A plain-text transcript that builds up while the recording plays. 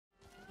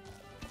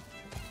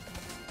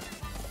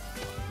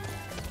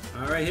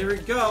Alright, here we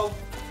go.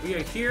 We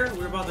are here.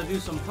 We're about to do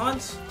some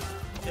hunts.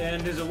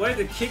 And there's a way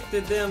to kick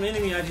the damn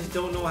enemy. I just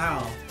don't know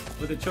how.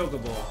 With the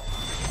chocobo.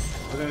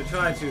 We're gonna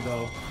try to,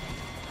 though.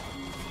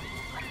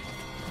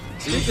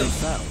 We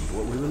found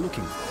what we were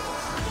looking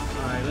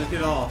for. Alright, let's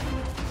get off.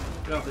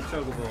 Get off the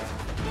chocobo.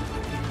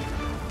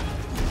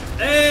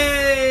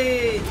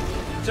 Hey!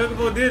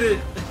 Chocobo did it!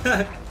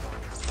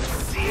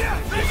 He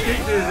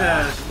kicked his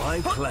ass. My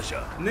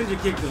pleasure. Ninja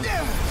kicked him.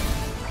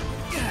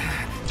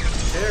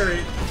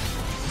 Parry.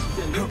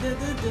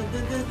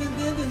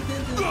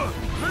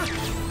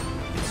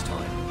 It's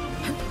time.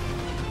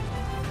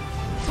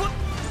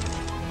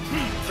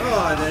 Oh,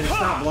 I then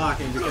stopped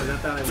blocking because I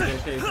thought it was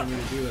okay for me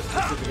to do a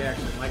specific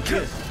action like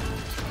this.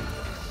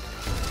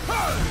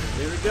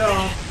 Here we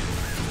go.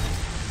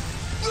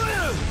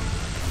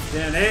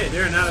 Damn,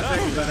 they're not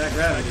affected by that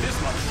gravity.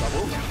 This much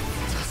trouble.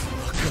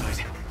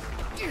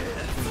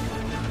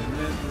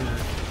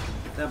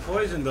 That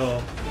poison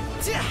though.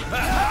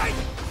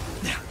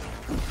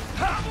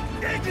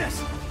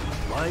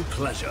 My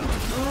pleasure. 20,000.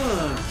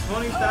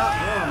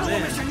 Oh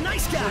man. You're a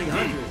nice guy.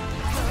 20,000.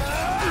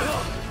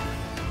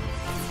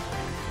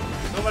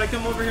 Somebody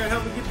come over here and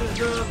help me get this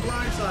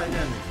blind side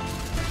damage.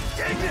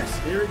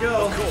 Here we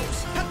go.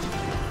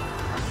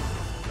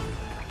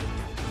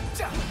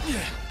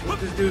 Whip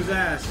this dude's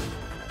ass.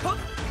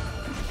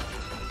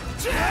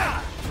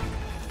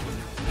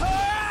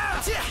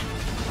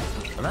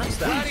 And that's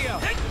that.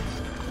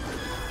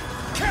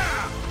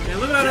 Man,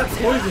 look at all that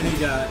poison he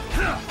got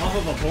off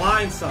of a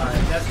blind side.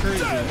 That's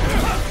crazy.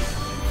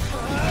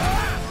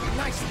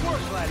 Nice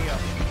work, Gladio.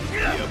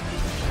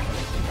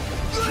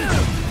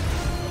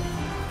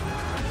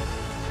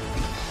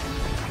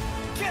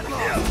 Get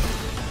low.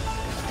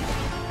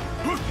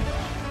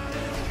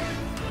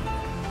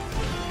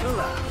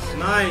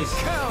 Nice.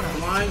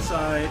 Blind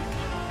side.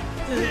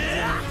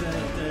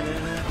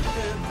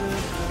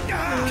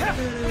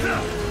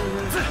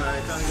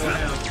 Alright, time to go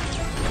down.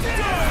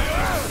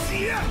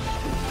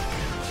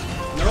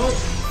 Nope.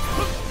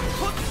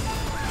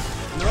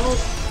 Nope.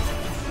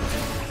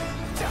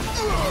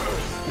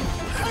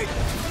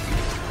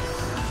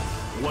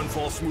 One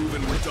false move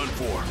and we're done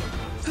for.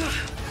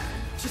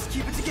 Just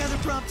keep it together,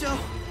 Prompto.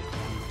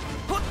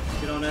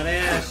 Get on that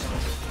ass.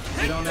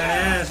 Get on that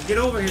ass. Get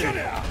over here.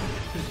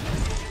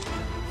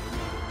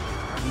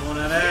 I'm on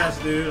that ass,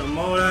 dude. I'm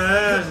on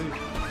that ass.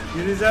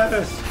 Get his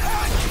ass.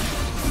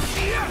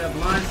 That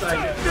blind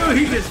side. Dude,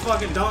 he just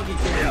fucking donkey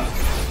kicked him.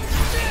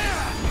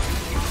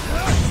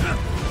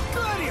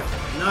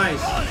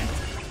 Nice.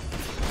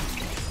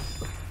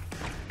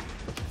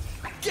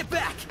 Get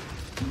back.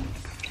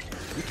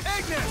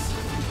 Agnes.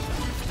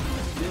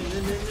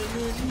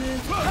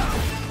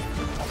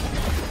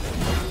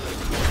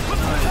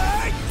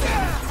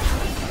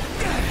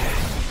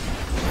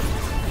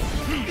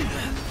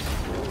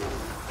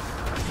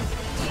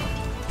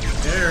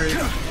 There he is.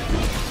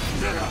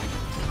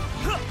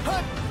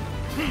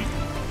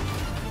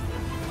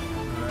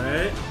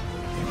 Alright.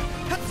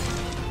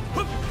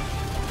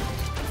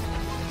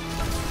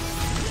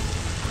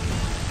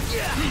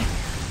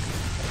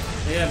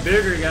 Yeah,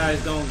 bigger guys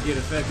don't get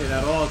affected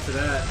at all to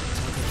that.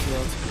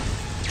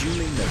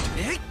 Duly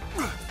noted.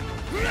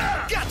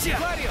 Gotcha.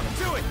 Gladio,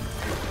 do it.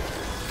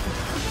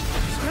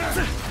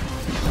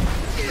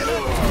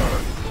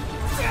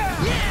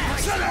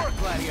 Nice work,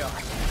 Gladio.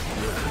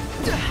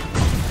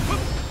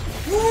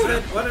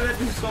 Why did that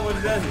do so much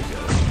damage?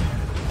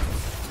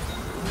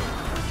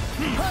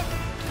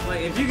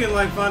 Like, if you can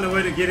like find a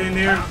way to get in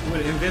there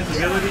with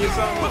invincibility or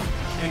something,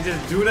 and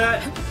just do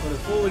that with a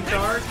fully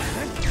charge.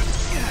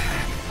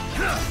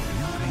 You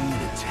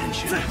paid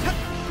attention.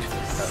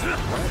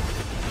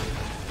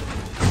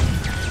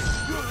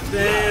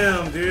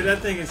 Damn, dude, that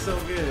thing is so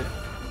good.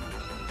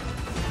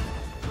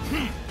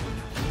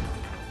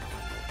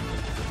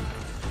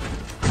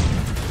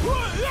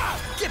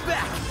 Get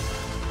back.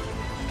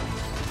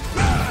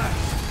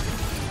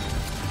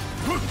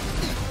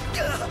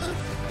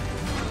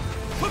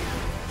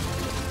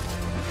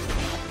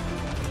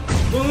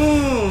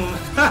 Boom!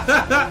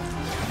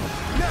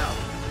 Now.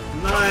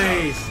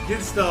 Nice,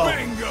 good stuff.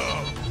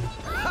 Bingo!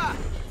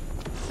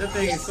 That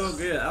thing is so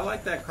good. I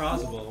like that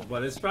crossbow,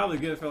 but it's probably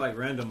good for like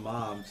random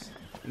mobs,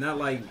 not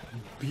like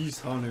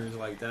beast hunters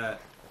like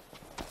that.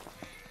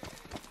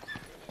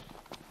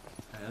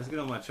 Alright, let's get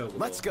on my chocobo.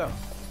 Let's go.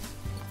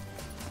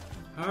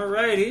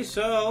 Alrighty,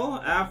 so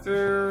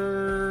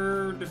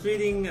after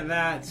defeating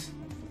that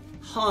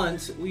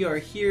hunt, we are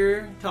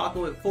here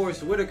talking with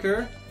Forrest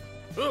Whitaker.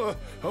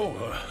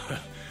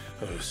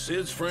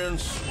 Sid's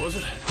friends, was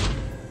it?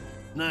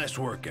 Nice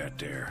work out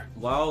there.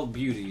 Wild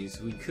beauties.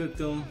 We cooked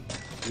them,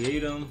 we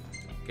ate them,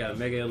 got a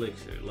mega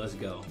elixir. Let's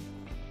go.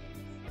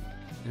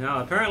 Now,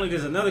 apparently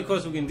there's another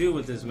quest we can do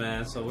with this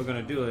man, so we're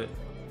gonna do it.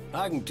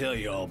 I can tell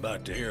you all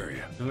about the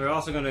area. And we're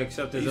also gonna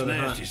accept this These other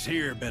hunt. nasties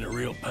here have been a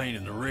real pain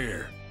in the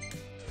rear.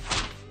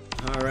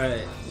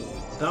 Alright.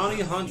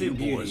 Bounty hunted You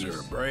beauties. boys are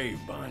a brave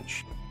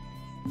bunch.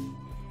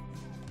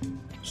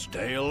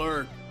 Stay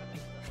alert.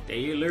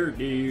 Stay alert,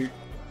 dude.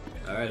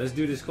 Alright, let's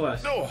do this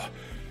quest. Oh,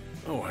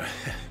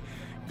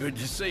 Good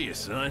to see you,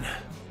 son.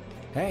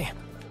 Hey,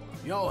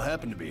 Y'all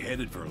happen to be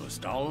headed for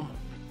Lestalem?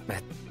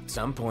 at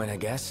some point, I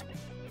guess.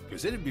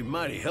 Because it'd be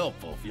mighty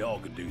helpful if y'all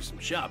could do some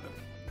shopping.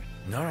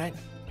 All right.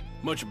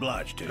 Much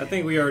obliged to you. I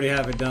think we already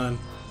have it done.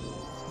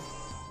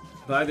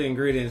 Buy the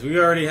ingredients. We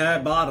already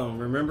had bought them,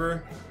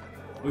 remember?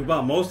 We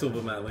bought most of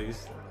them at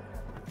least.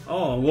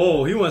 Oh,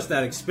 whoa, he wants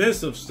that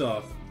expensive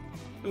stuff.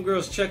 Them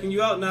girls checking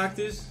you out,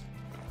 Noctis.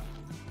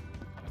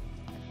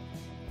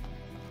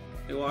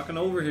 They're walking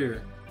over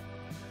here.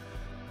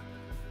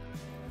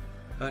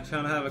 Not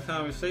trying to have a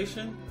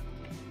conversation?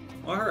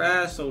 Why her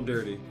ass so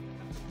dirty?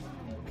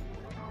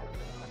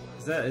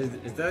 Is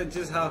that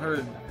just how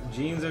her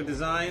jeans are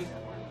designed?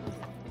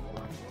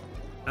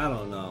 I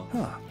don't know.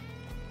 Huh.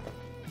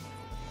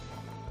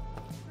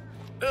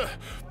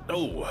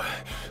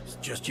 It's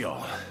just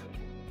y'all.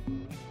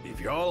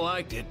 If y'all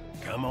liked it,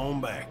 come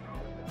on back.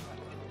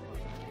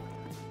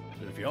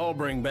 But if y'all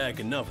bring back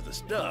enough of the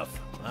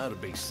stuff, I ought to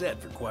be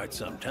set for quite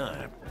some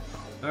time.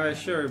 Alright,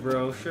 sure,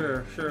 bro.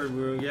 Sure,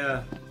 bro.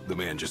 Yeah. The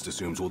man just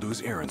assumes we'll do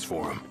his errands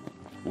for him.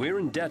 We're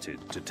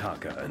indebted to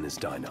Taka and his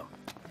diner.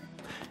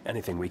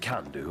 Anything we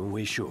can do,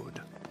 we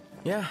should.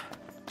 Yeah,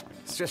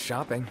 it's just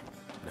shopping.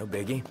 No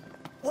biggie.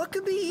 What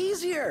could be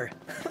easier?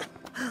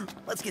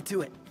 Let's get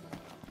to it.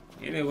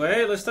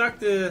 Anyway, let's talk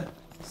to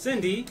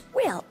Cindy.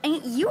 Well,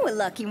 ain't you a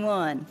lucky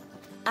one?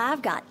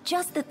 I've got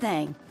just the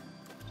thing.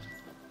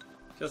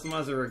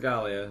 Customize the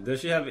regalia. Does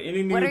she have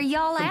any new What are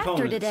y'all after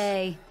components?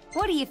 today?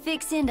 What are you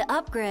fixing to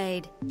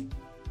upgrade?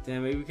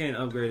 Damn it, we can't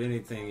upgrade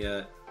anything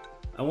yet.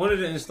 I wanted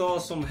to install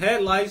some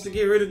headlights to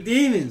get rid of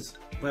demons,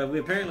 but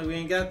apparently we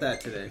ain't got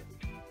that today.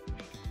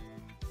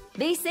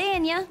 Be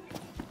seeing ya.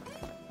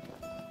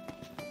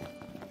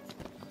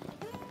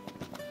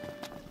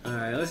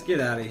 Alright, let's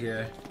get out of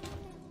here.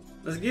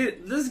 Let's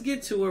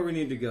get to where we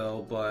need to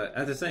go, but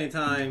at the same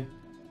time,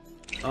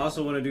 I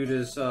also want to do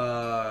this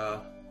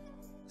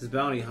this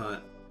bounty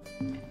hunt.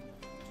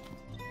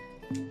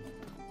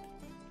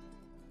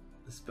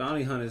 This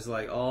bounty hunt is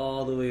like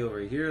all the way over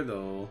here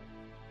though.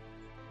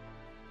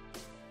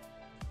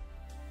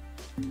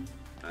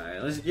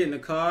 Alright, let's get in the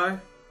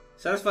car.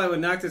 Satisfied with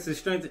Noctis'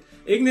 strength,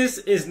 Ignis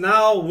is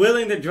now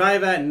willing to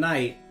drive at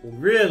night.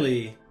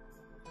 Really?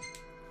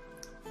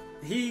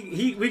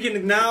 We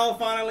can now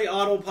finally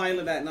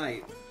autopilot at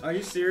night. Are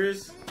you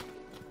serious?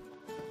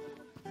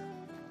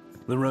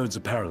 The roads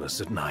are perilous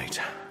at night.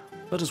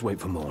 Let us wait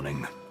for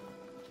morning.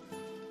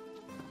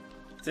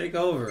 Take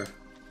over.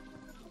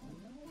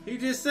 He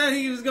just said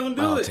he was gonna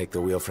do I'll it. take the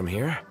wheel from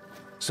here.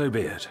 So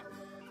be it.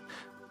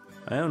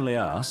 I only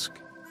ask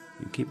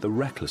you keep the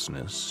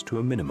recklessness to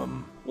a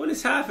minimum. What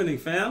is happening,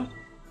 fam?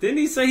 Didn't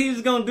he say he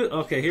was gonna do?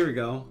 Okay, here we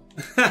go.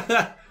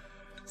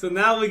 So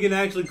now we can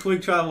actually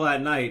quick travel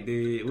at night,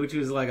 dude, which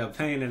was like a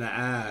pain in the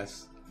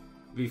ass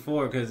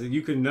before, because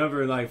you could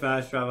never like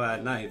fast travel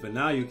at night, but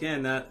now you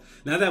can. Now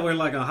that we're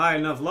like a high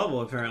enough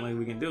level, apparently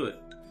we can do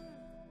it.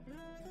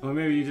 Or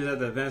maybe you just have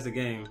to advance the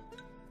game.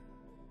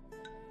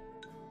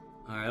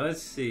 Alright,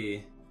 let's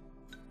see.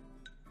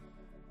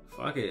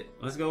 Fuck it.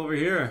 Let's go over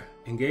here.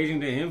 Engaging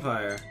the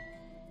Empire.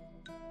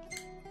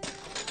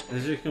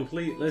 Let's just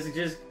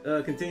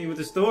continue with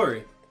the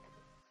story.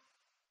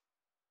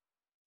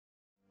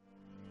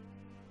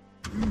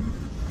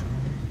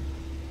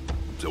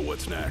 So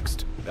what's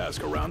next?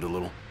 Ask around a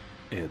little?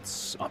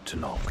 It's up to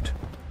Noct.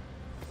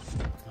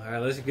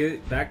 Alright, let's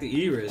get back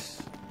to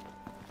Iris.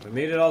 We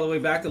made it all the way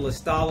back to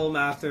Lestalem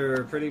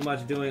after pretty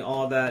much doing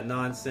all that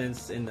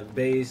nonsense in the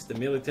base, the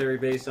military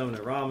base,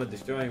 summoning Rama,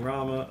 destroying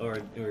Rama, or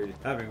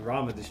having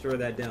Rama destroy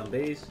that damn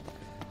base.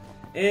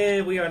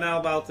 And we are now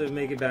about to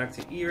make it back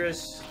to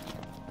Iris.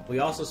 We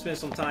also spent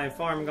some time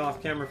farming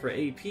off camera for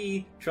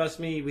AP. Trust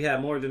me, we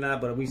had more than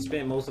that, but we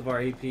spent most of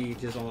our AP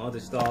just on other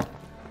stuff.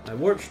 My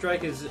warp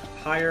strike is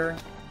higher.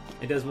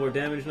 It does more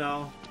damage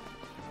now.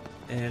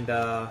 And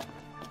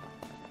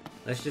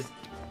let's just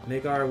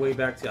make our way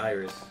back to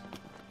Iris.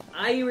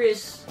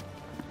 Iris!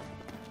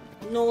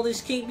 No, this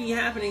can't be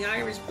happening.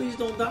 Iris, please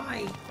don't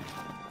die.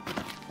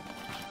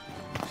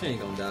 She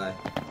ain't gonna die.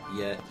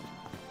 Yet.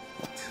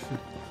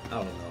 I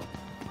don't know.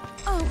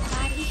 Oh,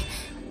 buddy.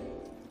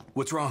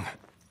 What's wrong?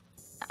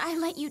 I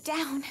let you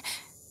down.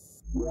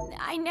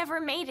 I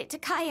never made it to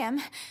Kayem.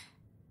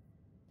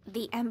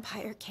 The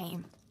Empire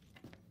came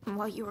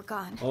while you were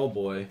gone. Oh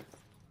boy.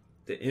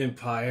 The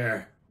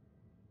Empire.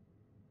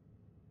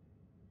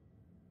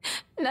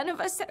 None of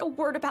us said a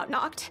word about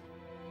Noct.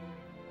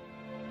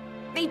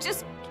 They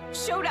just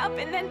showed up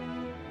and then...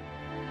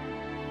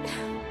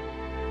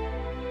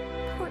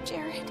 Poor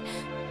Jared.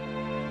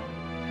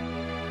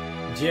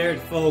 Jared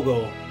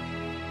Fogle.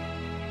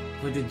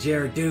 What did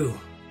Jared do?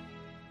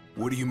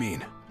 What do you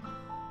mean?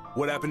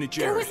 What happened to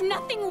There Jared? was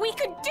nothing we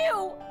could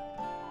do!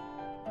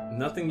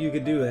 Nothing you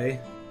could do, eh?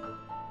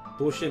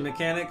 Bullshit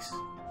mechanics?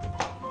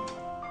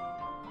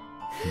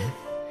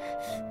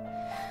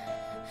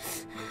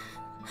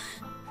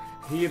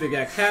 He either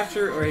got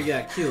captured or he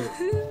got killed.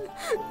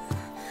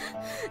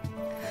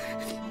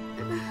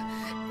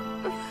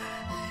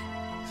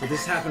 So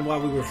this happened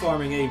while we were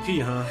farming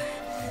AP, huh?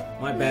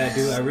 My bad,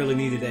 dude. I really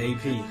needed the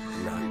AP.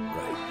 Right.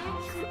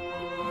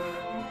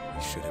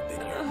 You should have been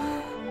here.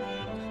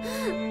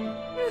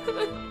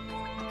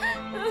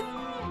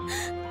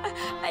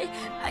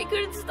 I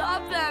couldn't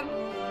stop them.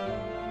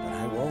 But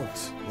I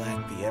won't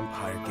let the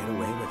Empire get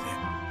away with it.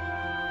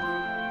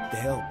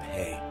 They'll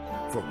pay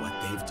for what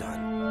they've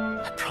done.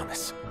 I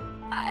promise.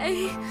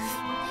 I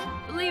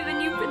believe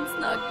in you, Prince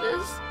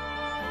Noctis.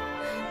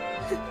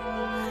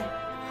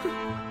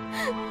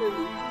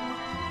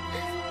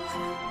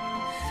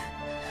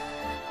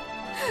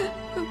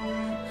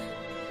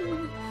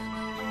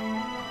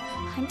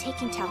 I'm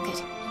taking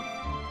Talcott.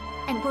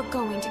 And we're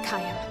going to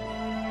Kayam.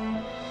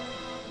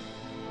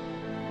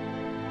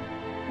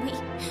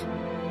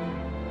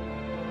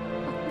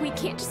 We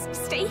can't just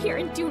stay here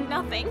and do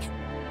nothing.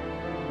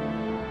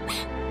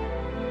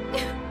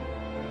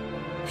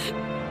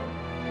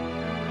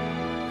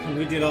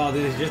 We did all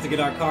this just to get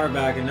our car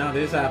back, and now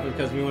this happened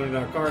because we wanted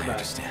our car back. I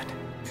understand.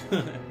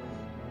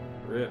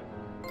 Rip.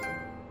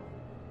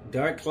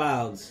 Dark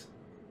clouds.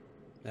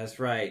 That's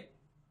right.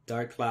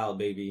 Dark cloud,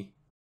 baby.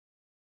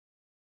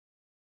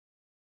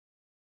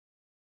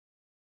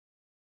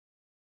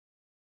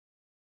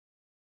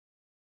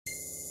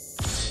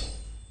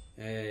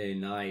 Hey,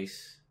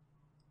 nice.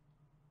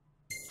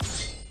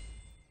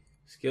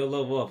 Skill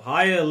level up.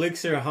 High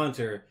Elixir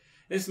Hunter.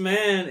 This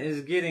man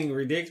is getting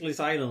ridiculous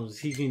items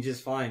he can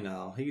just find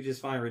now. He can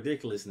just find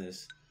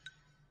ridiculousness.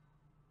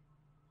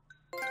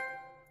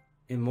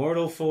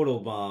 Immortal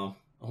Photobomb.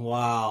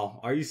 Wow.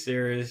 Are you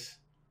serious?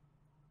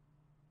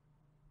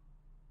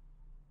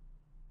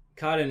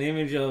 Caught an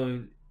image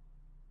of...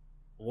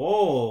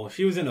 Whoa.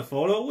 She was in a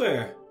photo?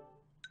 Where?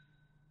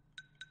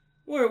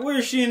 Where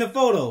is she in the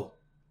photo?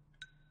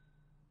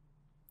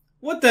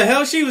 What the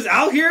hell? She was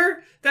out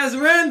here? That's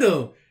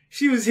random.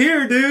 She was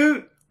here,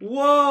 dude.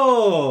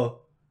 Whoa.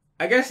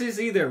 I guess it's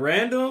either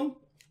random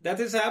that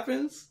this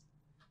happens.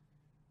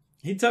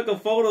 He took a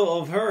photo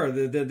of her,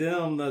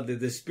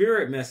 the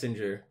spirit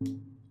messenger.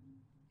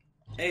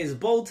 Hey, it's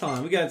bowl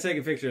time. We gotta take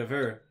a picture of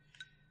her.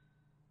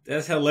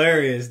 That's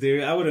hilarious,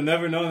 dude. I would have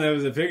never known there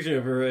was a picture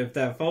of her if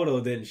that photo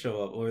didn't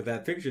show up, or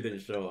that picture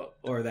didn't show up,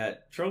 or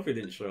that trophy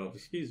didn't show up.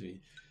 Excuse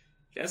me.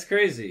 That's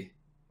crazy.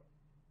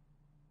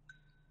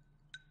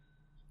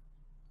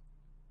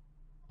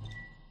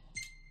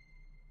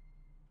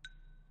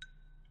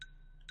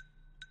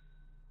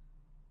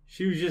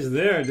 She was just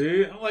there,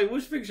 dude. I'm like,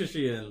 which picture is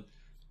she in?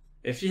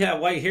 If she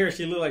had white hair,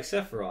 she looked like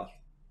Sephiroth.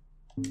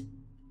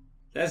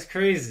 That's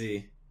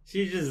crazy.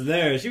 She's just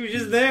there. She was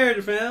just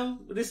there,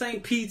 fam. This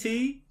ain't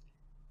PT.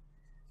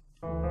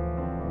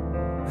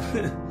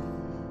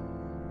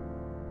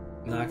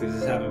 Noctis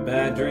is having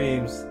bad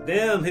dreams.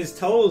 Damn, his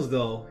toes,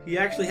 though. He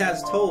actually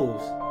has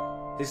toes.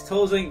 His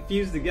toes ain't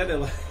fused together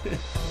like...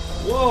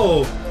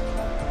 Whoa!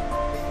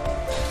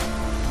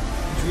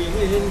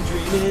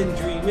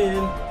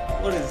 Dreaming.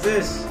 What is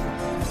this?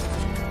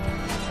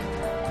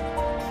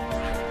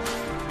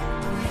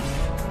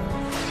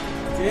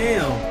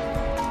 Damn.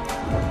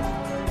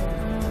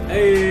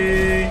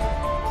 Hey.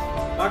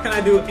 Why can't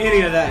I do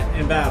any of that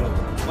in battle?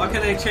 Why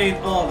can't I change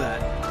all that?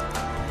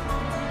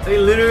 They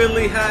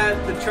literally had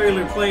the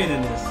trailer playing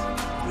in this.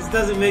 This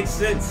doesn't make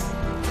sense.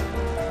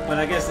 But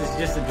I guess it's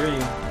just a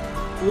dream.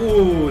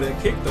 Ooh, that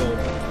kick though.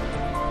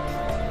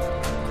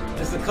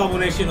 It's the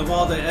culmination of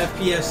all the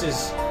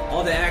FPSs,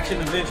 all the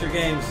action adventure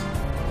games,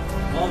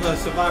 all the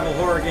survival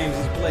horror games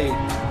he's played.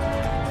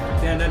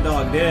 Damn, that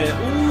dog dead.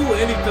 Ooh,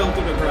 and he fell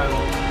through the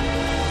ground.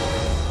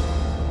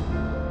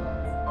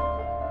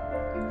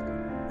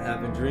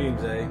 Having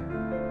dreams, eh?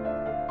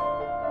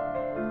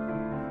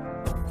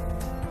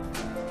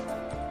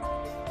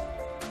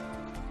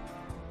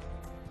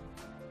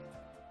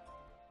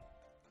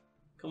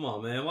 Come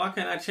on, man. Why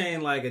can't I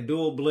chain like a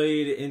dual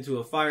blade into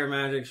a fire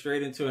magic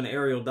straight into an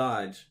aerial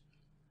dodge?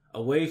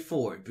 Away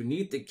forward,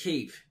 beneath the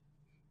cape,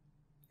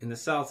 in the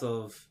south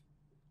of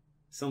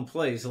some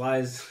place,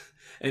 lies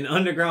an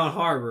underground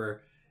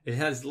harbor. It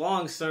has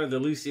long served the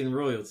Lucian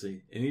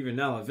royalty, and even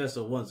now a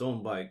vessel once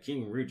owned by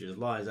King Regis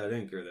lies at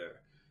anchor there.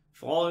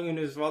 Following in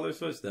his father's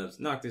footsteps,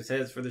 Noctis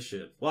heads for the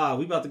ship. Wow,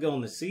 we about to go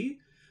on the sea?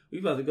 We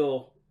about to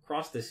go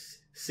across the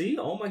sea?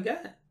 Oh my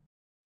god.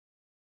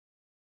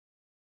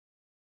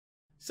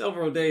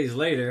 Several days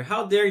later,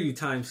 how dare you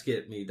time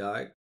skip me,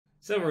 dog?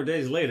 Several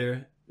days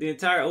later, the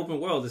entire open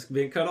world has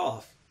been cut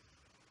off.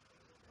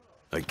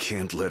 I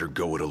can't let her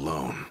go it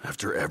alone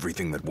after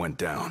everything that went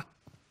down.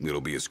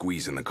 It'll be a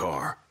squeeze in the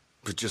car,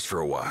 but just for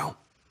a while.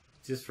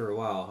 Just for a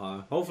while,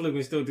 huh? Hopefully we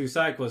can still do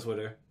side quests with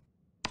her.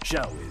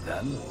 Shall we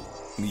then?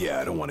 Yeah,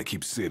 I don't want to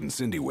keep Sid and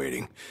Cindy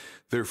waiting.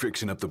 They're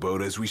fixing up the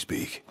boat as we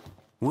speak.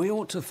 We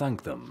ought to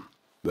thank them.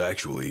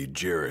 Actually,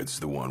 Jared's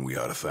the one we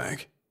ought to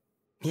thank.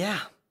 Yeah.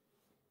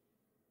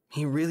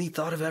 He really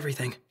thought of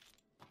everything.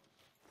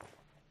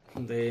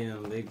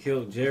 Damn, they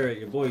killed Jared.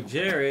 Your boy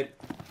Jared.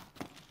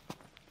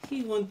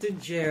 He went to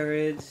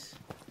Jared's.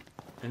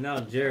 And now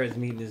Jared's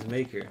meeting his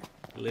maker.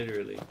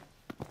 Literally.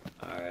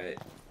 Alright.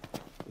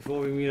 Before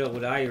we meet up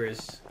with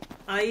Iris,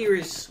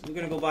 we're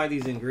gonna go buy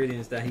these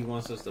ingredients that he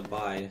wants us to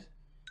buy.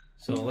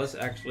 So let's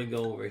actually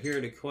go over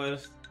here to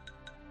quest.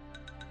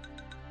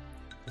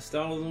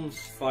 Lestalum's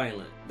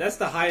Finest. That's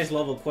the highest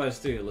level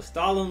quest too.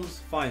 Lestalum's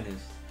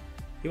Finest.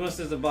 He wants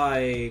us to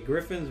buy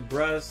Griffin's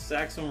Breast,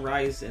 Saxon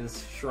Rice, and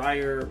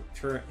Schreier.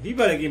 He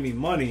better give me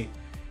money.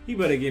 He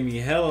better give me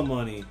hella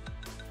money.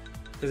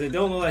 Because it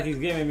don't look like he's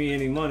giving me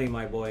any money,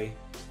 my boy.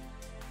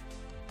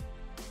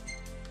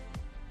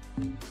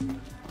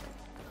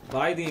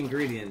 Buy the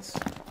ingredients.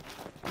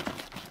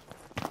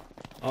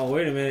 Oh,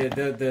 wait a minute.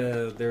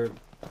 The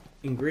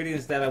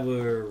ingredients that I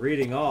were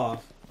reading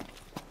off.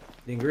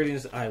 The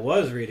ingredients I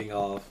was reading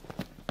off.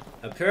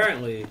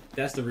 Apparently,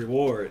 that's the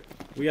reward.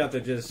 We have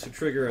to just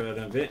trigger an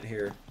event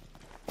here.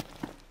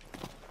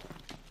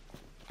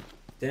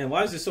 Damn,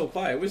 why is it so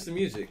quiet? Where's the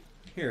music?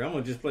 Here, I'm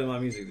gonna just play my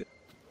music.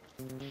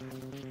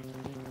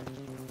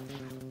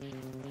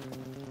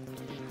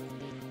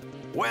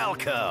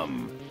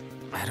 Welcome!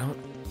 I don't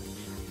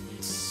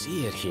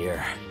see it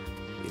here.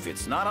 If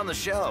it's not on the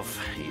shelf,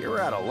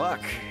 you're out of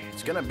luck.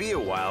 It's gonna be a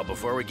while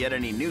before we get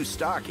any new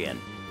stock in.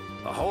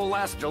 The whole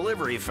last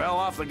delivery fell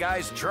off the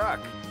guy's truck.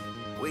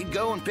 We'd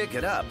go and pick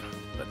it up,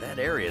 but that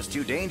area's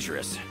too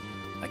dangerous.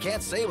 I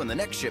can't say when the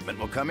next shipment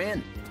will come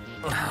in.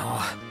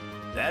 Oh.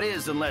 That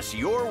is, unless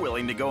you're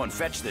willing to go and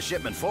fetch the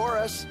shipment for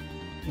us.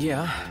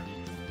 Yeah.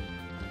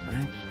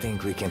 I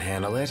think we can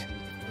handle it.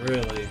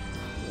 Really?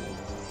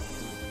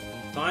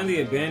 Find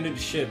the abandoned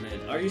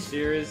shipment. Are you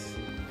serious?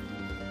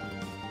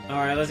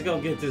 Alright, let's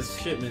go get this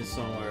shipment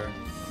somewhere.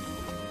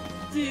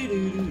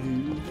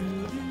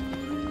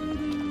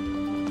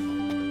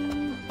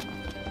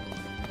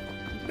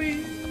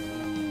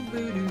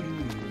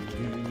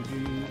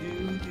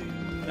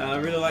 Now, I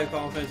really like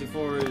Final Fantasy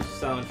IV's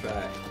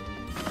soundtrack.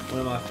 One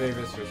of my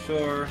favorites for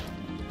sure.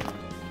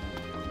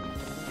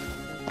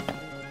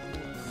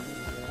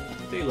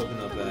 What are you looking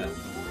up at?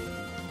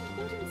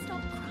 He couldn't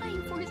stop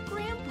crying for his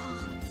grandpa.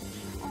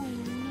 Oh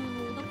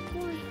no, the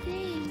poor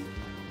thing.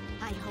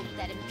 I hope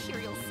that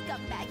Imperial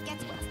scumbag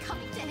gets what's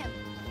coming to him.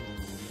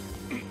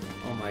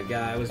 Oh my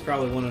god, it was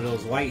probably one of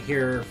those white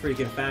hair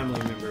freaking family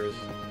members.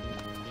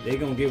 They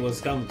gonna get what's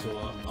coming to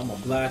them. I'm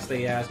gonna blast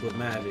their ass with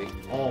magic.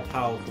 All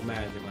powerful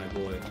magic, my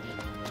boy.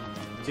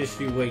 Just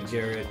you wait,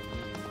 Jared.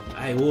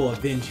 I will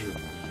avenge you.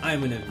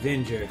 I'm an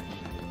avenger.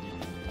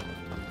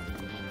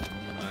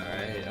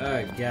 Alright,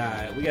 oh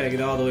god. We gotta get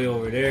all the way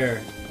over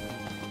there.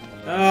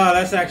 Oh,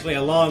 that's actually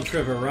a long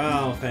trip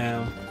around,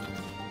 fam.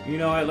 You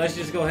know what? Let's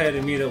just go ahead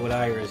and meet up with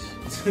Iris.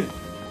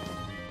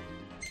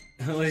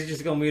 Let's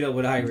just go meet up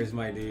with Iris,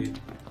 my dude.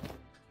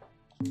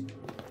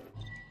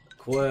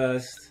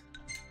 Quest.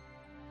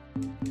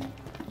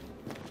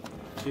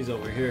 She's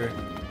over here.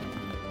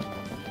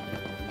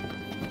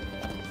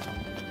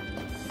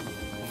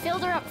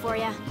 Filled her up for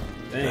you.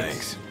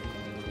 Thanks.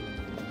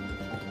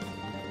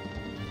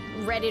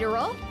 Ready to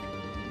roll?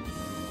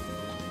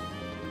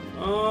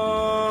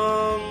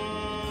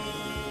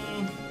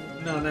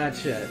 No,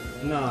 not yet.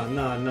 No.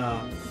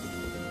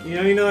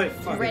 You know what?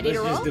 Fuck Ready it.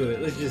 to Let's just roll? do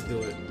it. Let's just do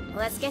it.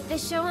 Let's get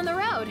this show on the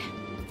road.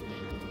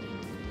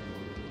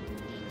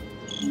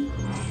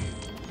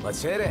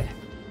 Let's hit it.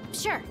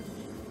 Sure.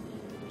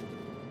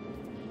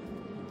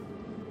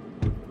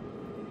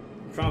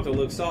 Trying to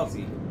look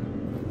salty.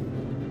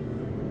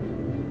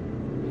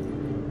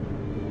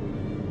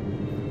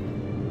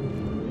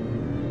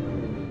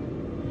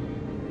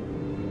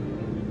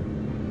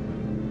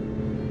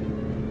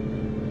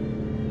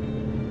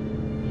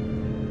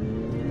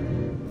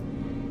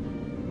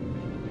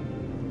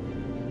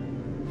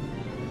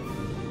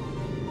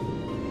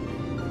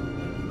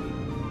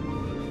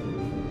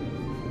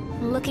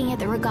 Looking at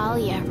the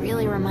regalia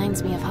really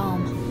reminds me of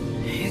home.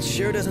 It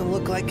sure doesn't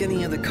look like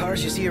any of the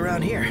cars you see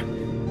around here.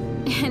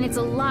 And it's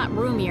a lot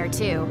roomier,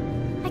 too.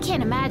 I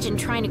can't imagine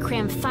trying to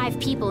cram 5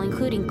 people,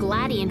 including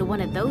Gladdy, into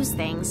one of those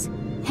things.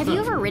 Have you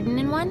ever ridden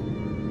in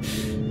one?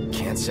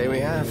 Can't say we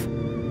have.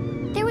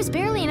 There was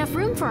barely enough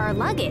room for our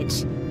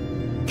luggage.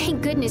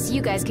 Thank goodness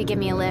you guys could give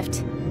me a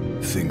lift.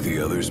 Think the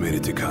others made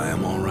it to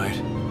Kayam all right?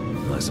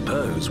 I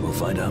suppose we'll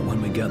find out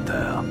when we get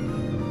there.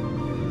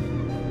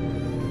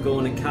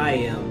 Going to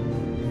Kayam.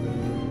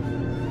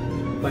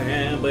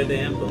 Bam,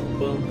 ba-dam, boom,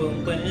 boom,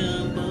 boom,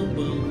 bam, boom,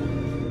 boom.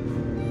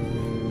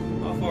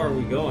 How far are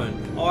we going?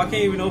 Oh, I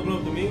can't even open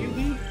up the menu,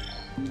 B?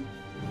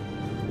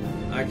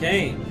 I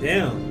can't.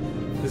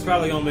 Damn. There's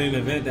probably gonna be an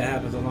event that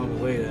happens along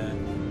the way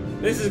then.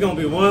 This is gonna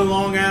be one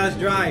long ass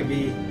drive,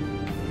 B.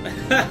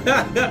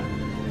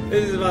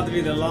 This is about to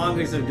be the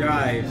longest of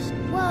drives.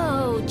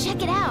 Whoa,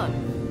 check it out.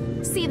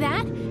 See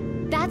that?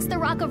 That's the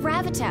Rock of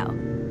Ravito.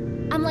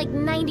 I'm like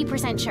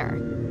 90% sure.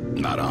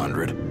 Not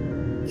 100.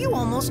 You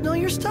almost know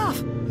your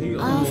stuff. You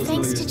Oh, almost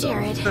thanks know to your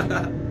Jared.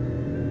 stuff.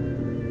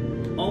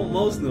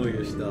 Almost know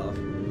your stuff.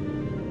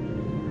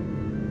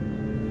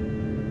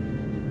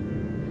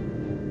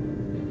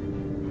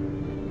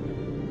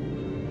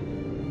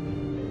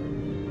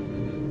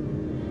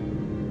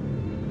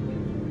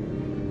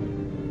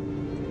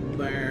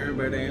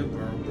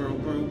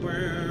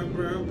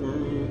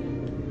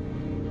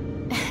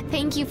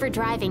 Thank you for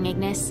driving,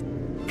 Ignis.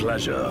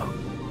 Pleasure.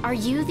 Are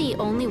you the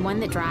only one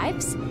that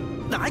drives?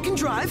 I can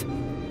drive.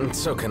 And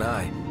so can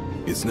I.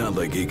 It's not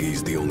like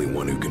Iggy's the only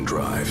one who can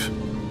drive.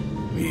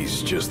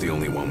 He's just the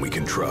only one we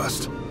can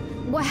trust.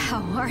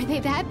 Wow, are they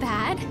that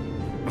bad?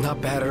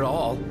 Not bad at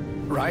all,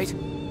 right?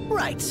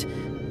 Right.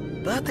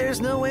 But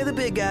there's no way the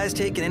big guy's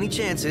taking any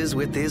chances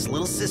with his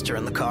little sister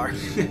in the car.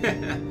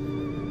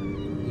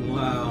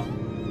 Wow.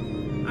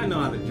 I know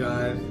how to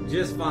drive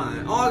just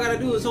fine. All I gotta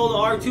do is hold the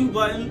R2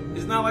 button.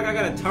 It's not like I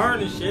gotta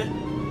turn and shit.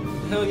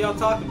 What the hell y'all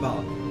talking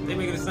about? They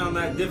making it sound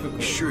that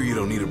difficult. Sure you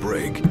don't need a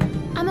break?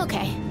 I'm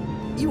okay.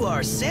 You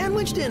are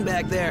sandwiched in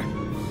back there.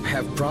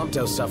 Have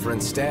Prompto suffer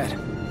instead.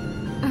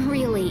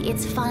 Really,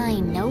 it's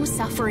fine. No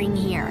suffering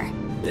here.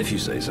 If you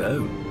say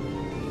so.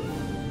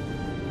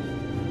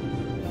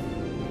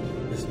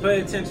 Let's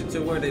pay attention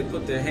to where they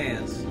put their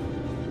hands.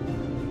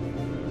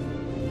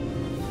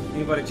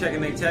 Anybody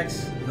checking their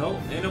text? No,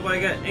 ain't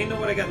nobody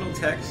got no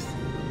text.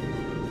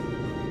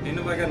 Ain't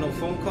nobody got no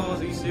phone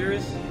calls. Are you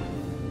serious?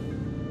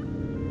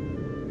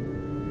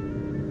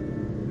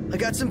 I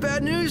got some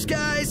bad news,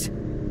 guys.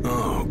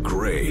 Oh,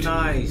 great.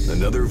 Nice.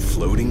 Another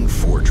floating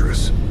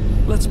fortress.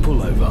 Let's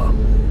pull over.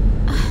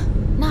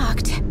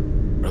 Knocked.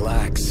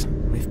 Relax.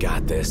 We've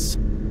got this.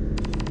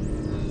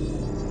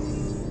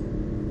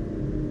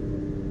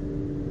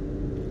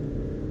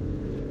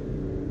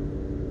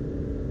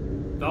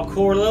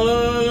 Valcor,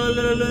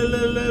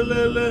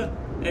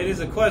 hey, there's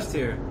a quest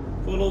here.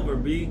 Pull over,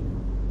 B.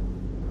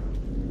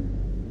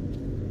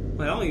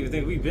 Wait, I don't even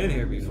think we've been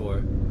here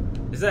before.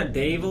 Is that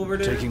Dave over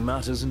there? Taking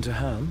matters into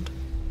hand.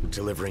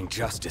 Delivering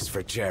justice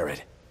for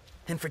Jared.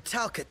 And for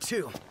Talcott,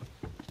 too.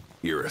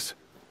 Iris,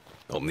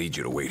 I'll need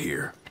you to wait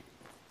here.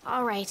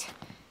 All right.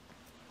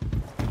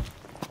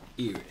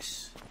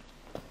 Iris,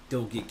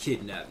 don't get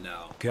kidnapped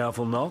now.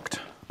 Careful, Noct.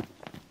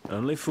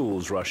 Only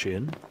fools rush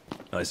in.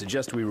 I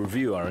suggest we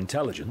review our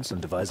intelligence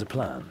and devise a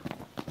plan.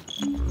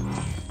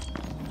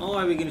 Oh,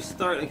 are we gonna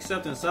start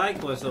accepting side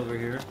quests over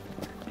here?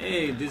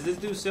 Hey, does this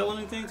dude sell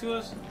anything to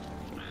us?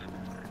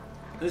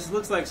 This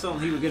looks like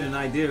something he would get an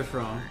idea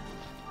from.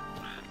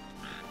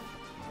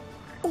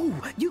 Ooh,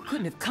 you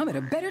couldn't have come at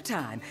a better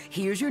time.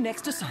 Here's your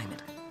next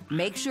assignment.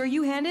 Make sure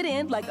you hand it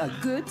in like a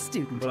good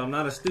student. But I'm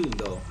not a student,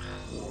 though.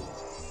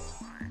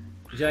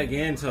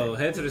 Giganto,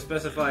 head to the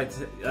specified...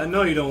 I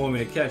know you don't want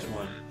me to catch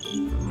one.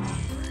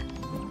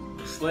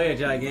 Slay a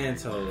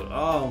Giganto.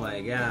 Oh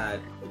my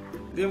god.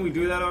 Didn't we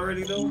do that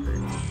already, though?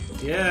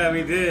 Yeah,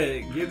 we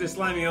did. Give the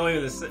slimy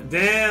oil the...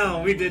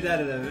 Damn, we did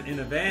that in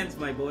advance,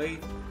 my boy.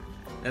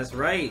 That's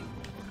right.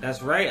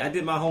 That's right. I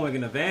did my homework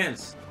in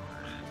advance.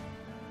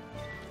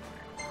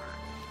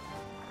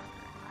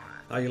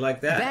 How you like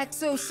that? Back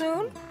so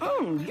soon?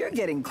 You're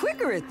getting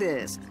quicker at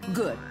this.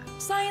 Good.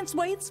 Science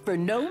waits for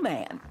no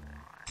man.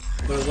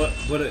 But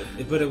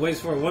it waits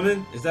for a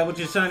woman? Is that what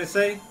you're trying to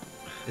say?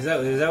 Is that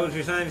what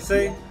you're trying to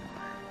say?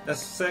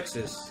 That's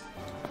sexist.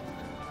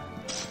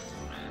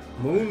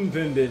 Moon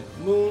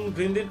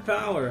pendant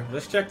power.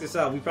 Let's check this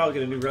out. We probably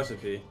get a new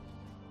recipe.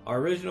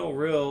 Original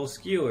real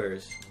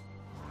skewers.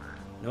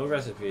 No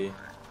recipe.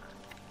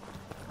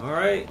 All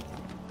right.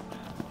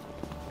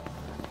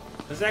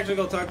 Let's actually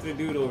go talk to the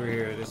dude over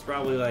here. It's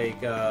probably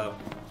like,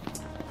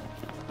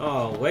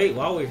 oh, wait,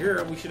 while we're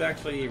here, we should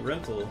actually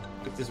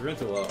pick this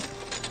rental up.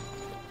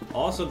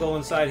 Also go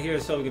inside here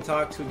so we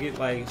can get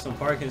like some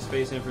parking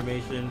space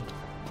information.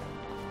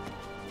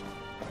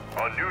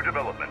 A new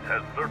development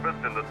has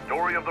surfaced in the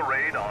story of the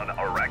raid on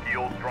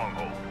Arakiel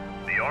Stronghold.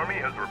 The army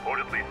has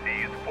reportedly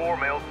seized 4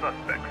 male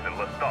suspects in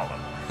Lestalem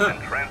and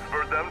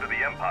transferred them to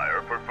the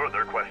Empire for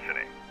further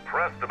questioning.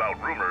 Pressed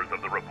about rumors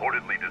of the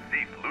reportedly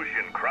deceased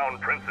Lucian Crown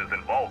Prince's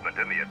involvement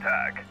in the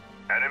attack,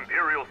 an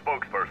Imperial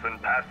spokesperson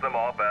passed them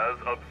off as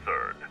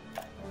absurd.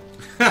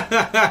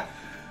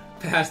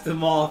 Passed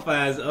them off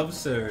as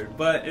absurd,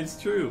 but it's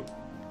true.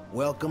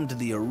 Welcome to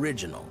the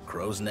original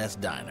Crow's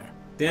Nest Diner.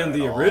 Damn,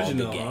 the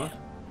original, huh?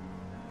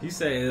 He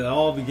said it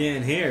all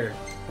began here.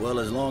 Well,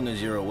 as long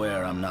as you're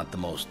aware I'm not the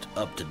most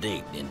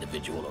up-to-date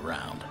individual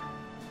around.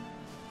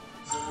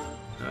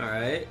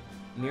 Alright.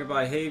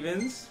 Nearby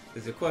havens.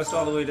 There's a quest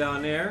all the way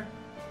down there.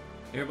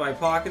 Nearby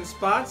parking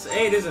spots.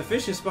 Hey, there's a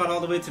fishing spot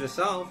all the way to the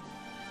south.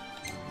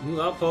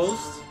 New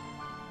outpost.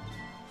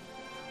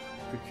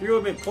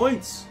 Procurement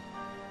points.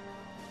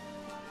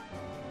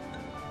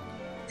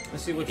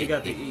 Let's see what you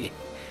got to eat.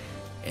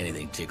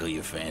 Anything tickle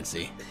your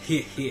fancy?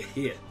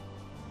 Yeah.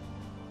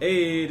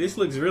 Hey, this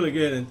looks really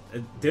good.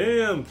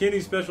 Damn,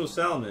 Kenny's special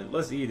salmon.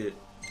 Let's eat it.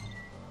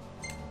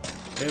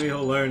 Maybe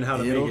he'll learn how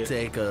to make it. It'll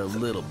take a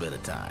little bit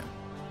of time.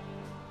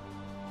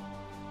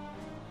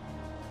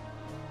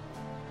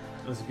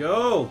 Let's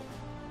go.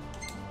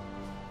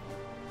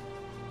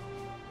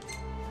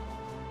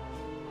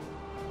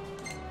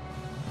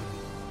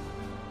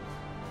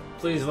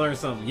 Please learn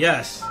something.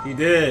 Yes, he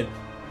did.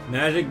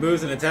 Magic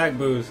boost and attack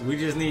boost. We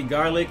just need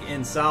garlic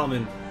and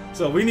salmon.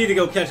 So we need to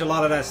go catch a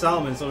lot of that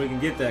salmon so we can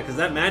get that. Because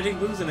that magic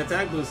boost and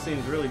attack boost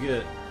seems really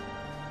good.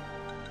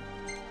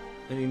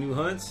 Any new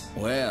hunts?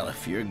 Well,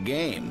 if you're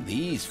game,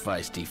 these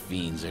feisty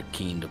fiends are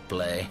keen to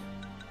play.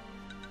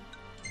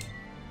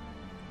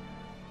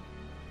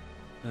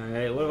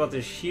 Alright, what about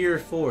the sheer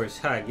force?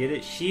 Ha, get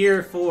it?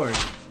 Sheer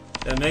force.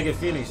 That Mega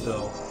Phoenix,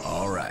 though.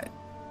 Alright.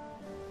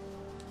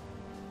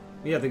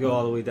 We have to go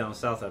all the way down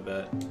south, I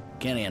bet.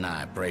 Kenny and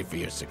I pray for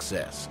your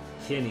success.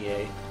 Kenny,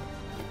 eh?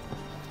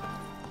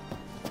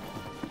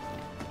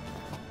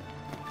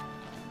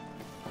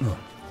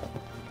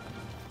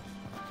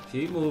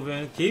 Keep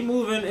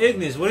moving,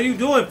 Ignis. What are you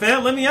doing,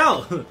 fam? Let me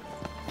out.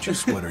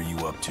 Just what are you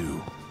up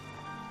to?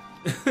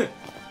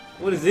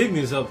 What is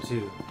Ignis up to?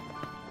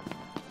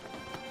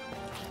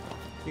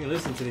 You can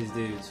listen to these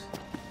dudes.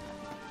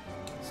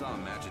 Saw a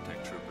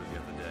Magitech trooper the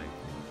other day.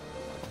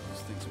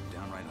 Those things are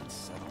downright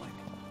unsettling.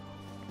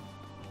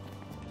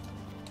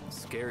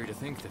 Scary to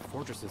think that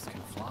fortresses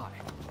can fly.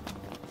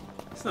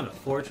 It's not a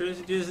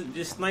fortress. You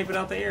just snipe it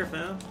out the air,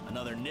 fam.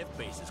 Another NIF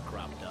base is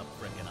cropped up,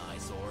 frickin'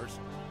 eyesores.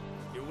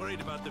 You're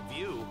worried about the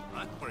view.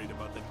 I'm worried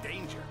about the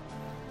danger.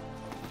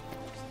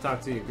 Just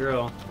talk to your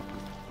girl.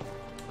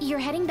 You're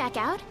heading back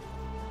out?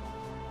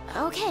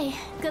 Okay,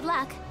 good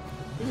luck.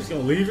 You're just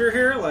gonna leave her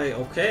here? Like,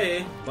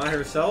 okay, by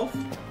herself?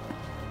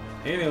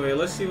 Anyway,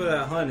 let's see what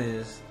that hunt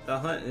is. The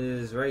hunt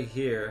is right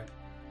here.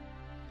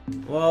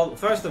 Well,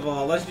 first of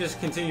all, let's just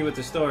continue with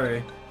the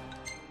story.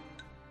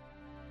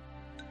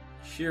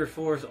 Sheer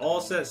force,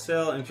 all set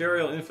sail,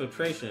 Imperial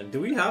infiltration. Do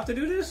we have to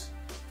do this?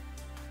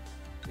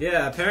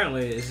 Yeah,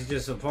 apparently it's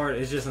just a part.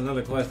 It's just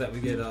another quest that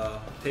we get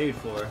paid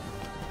for.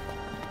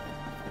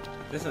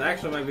 This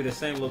actually might be the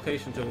same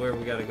location to where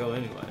we gotta go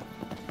anyway.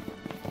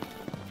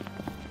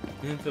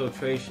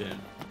 Infiltration.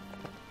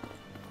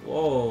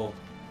 Whoa.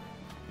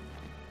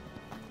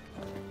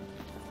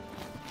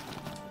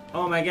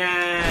 Oh my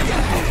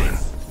god!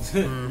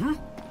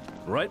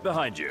 Right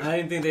behind you. I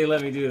didn't think they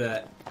let me do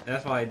that.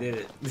 That's why I did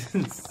it.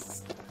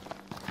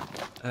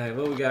 Alright,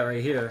 what we got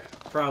right here?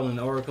 Probably an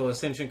Oracle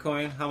Ascension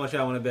coin. How much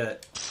I want to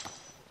bet?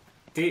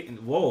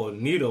 Whoa,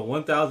 needle,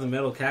 1,000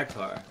 metal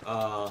cactar.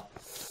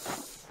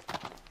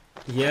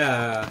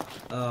 Yeah.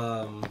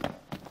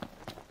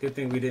 Good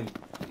thing we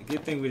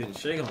didn't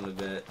shake on the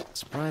bet.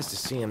 Surprised to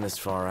see him this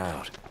far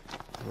out.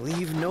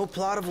 Leave no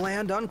plot of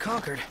land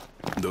unconquered.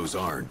 Those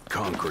aren't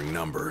conquering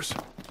numbers.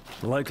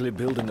 Likely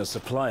building a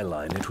supply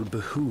line it would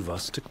behoove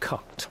us to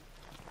cut.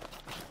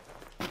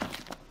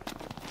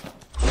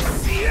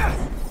 Yeah,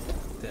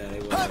 they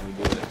won't let me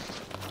do it.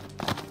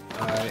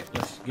 Alright,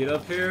 let's get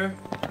up here.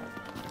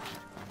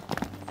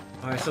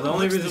 Alright, so the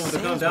only reason to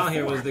come down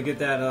here was to get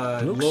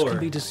that Looks lure. can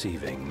be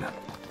deceiving.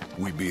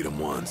 We beat them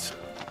once.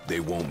 They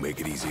won't make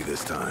it easy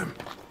this time.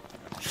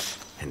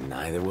 And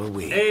neither will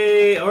we.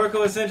 Hey,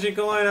 Oracle Ascension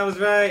coin, I was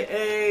right.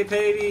 Hey,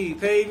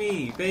 pay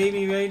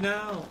me right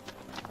now.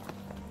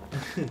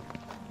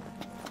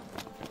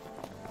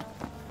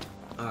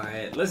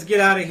 Alright, let's get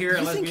out of here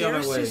and let's be on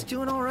our way. She's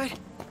doing all right?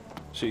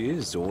 She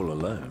is all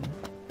alone.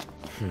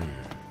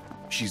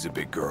 She's a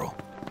big girl.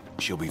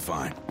 She'll be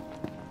fine.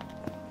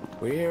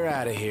 We're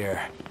out of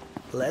here.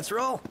 Let's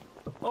roll.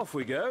 Off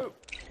we go.